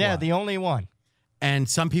other than Kawhi. Yeah, the only one. And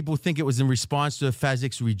some people think it was in response to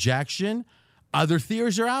Fezzik's rejection. Other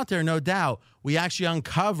theories are out there, no doubt. We actually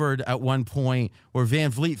uncovered at one point where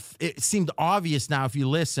VanVleet, it seemed obvious now if you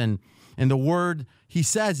listen, and the word he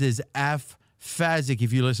says is F. Fezzik,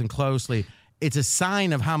 if you listen closely, it's a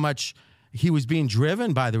sign of how much he was being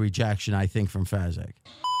driven by the rejection, I think, from Fezzik.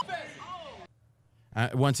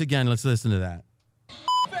 Once again, let's listen to that.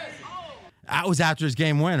 That was after his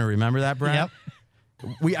game winner. Remember that, Brad?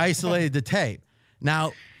 Yep. We isolated the tape.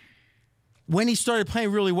 Now, when he started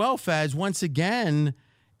playing really well, Fez, once again,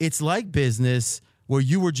 it's like business where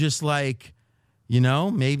you were just like,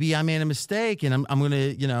 maybe I made a mistake and I'm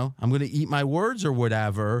gonna eat my words or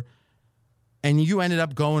whatever. And you ended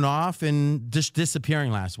up going off and just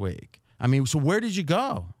disappearing last week. I mean, so where did you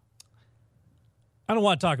go? I don't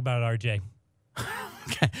want to talk about it, RJ.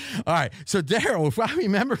 Okay. All right. So, Daryl, if I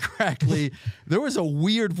remember correctly, there was a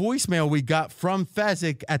weird voicemail we got from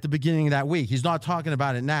Fezzik at the beginning of that week. He's not talking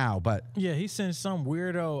about it now, but. Yeah, he sent some old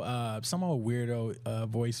weirdo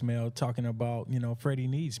voicemail talking about, Freddie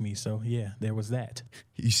needs me. So, yeah, there was that.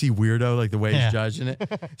 You see weirdo, like the way he's judging it?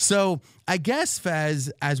 So, I guess,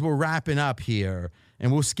 Fez, as we're wrapping up here,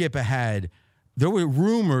 and we'll skip ahead, there were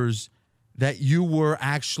rumors that you were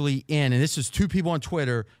actually in, and this is 2 people on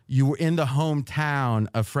Twitter, you were in the hometown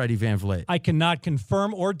of Freddie VanVleet. I cannot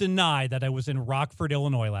confirm or deny that I was in Rockford,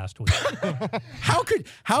 Illinois last week.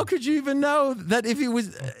 How could you even know that if he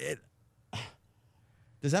was...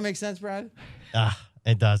 Does that make sense, Brad?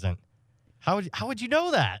 It doesn't. How would you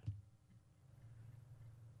know that?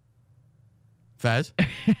 Fez?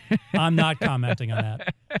 I'm not commenting on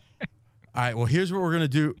that. All right, well, here's what we're going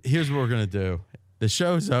to do. The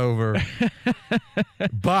show's over,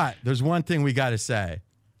 but there's one thing we got to say.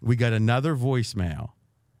 We got another voicemail,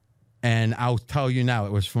 and I'll tell you now,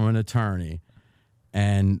 it was from an attorney.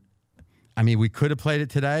 And, I mean, we could have played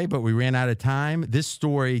it today, but we ran out of time. This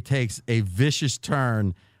story takes a vicious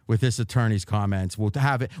turn with this attorney's comments. We'll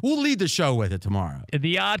lead the show with it tomorrow.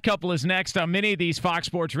 The Odd Couple is next on many of these Fox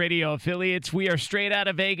Sports Radio affiliates. We are straight out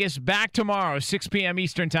of Vegas. Back tomorrow, 6 p.m.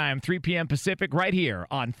 Eastern Time, 3 p.m. Pacific, right here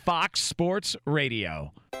on Fox Sports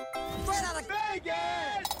Radio. Straight out of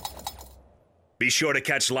Vegas! Be sure to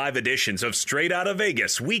catch live editions of Straight Outta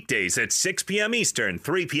Vegas weekdays at 6 p.m. Eastern,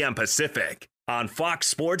 3 p.m. Pacific on Fox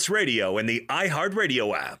Sports Radio and the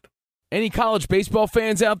iHeartRadio app. Any college baseball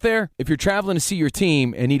fans out there? If you're traveling to see your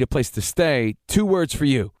team and need a place to stay, 2 words for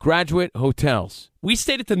you: Graduate Hotels. We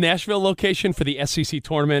stayed at the Nashville location for the SEC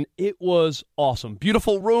tournament. It was awesome.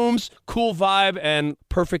 Beautiful rooms, cool vibe, and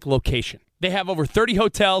perfect location. They have over 30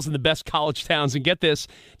 hotels in the best college towns, and get this,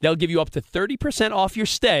 they'll give you up to 30% off your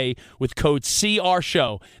stay with code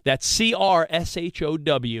CRSHOW. That's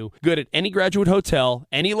CRSHOW. Good at any Graduate Hotel,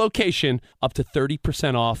 any location, up to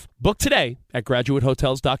 30% off. Book today at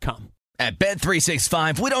graduatehotels.com. At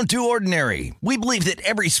Bet365, we don't do ordinary. We believe that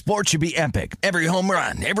every sport should be epic. Every home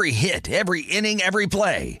run, every hit, every inning, every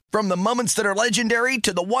play. From the moments that are legendary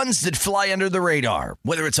to the ones that fly under the radar.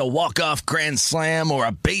 Whether it's a walk-off grand slam or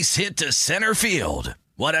a base hit to center field.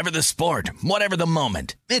 Whatever the sport, whatever the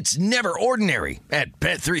moment. It's never ordinary at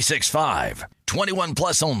Bet365. 21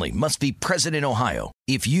 plus only. Must be present in Ohio.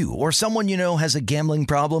 If you or someone you know has a gambling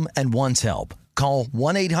problem and wants help, call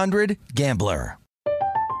 1-800-GAMBLER.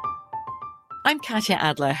 I'm Katya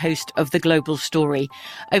Adler, host of The Global Story.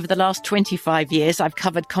 Over the last 25 years, I've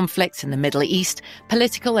covered conflicts in the Middle East,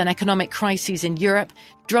 political and economic crises in Europe,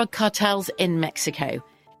 drug cartels in Mexico.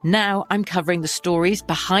 Now I'm covering the stories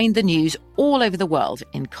behind the news all over the world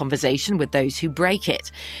in conversation with those who break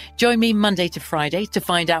it. Join me Monday to Friday to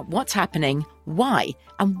find out what's happening, why,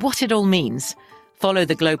 and what it all means. Follow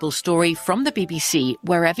The Global Story from the BBC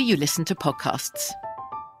wherever you listen to podcasts.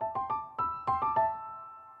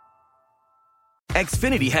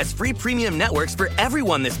 Xfinity has free premium networks for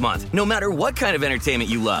everyone this month, no matter what kind of entertainment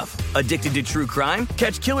you love. Addicted to true crime?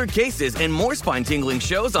 Catch killer cases and more spine-tingling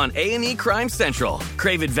shows on A&E Crime Central.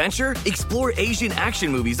 Crave adventure? Explore Asian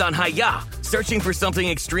action movies on Hi-Ya. Searching for something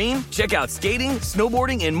extreme? Check out skating,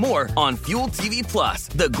 snowboarding, and more on Fuel TV Plus,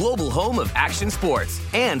 the global home of action sports.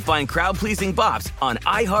 And find crowd-pleasing bops on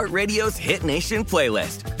iHeartRadio's Hit Nation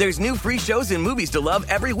playlist. There's new free shows and movies to love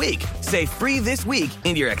every week. Say free this week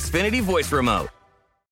in your Xfinity voice remote.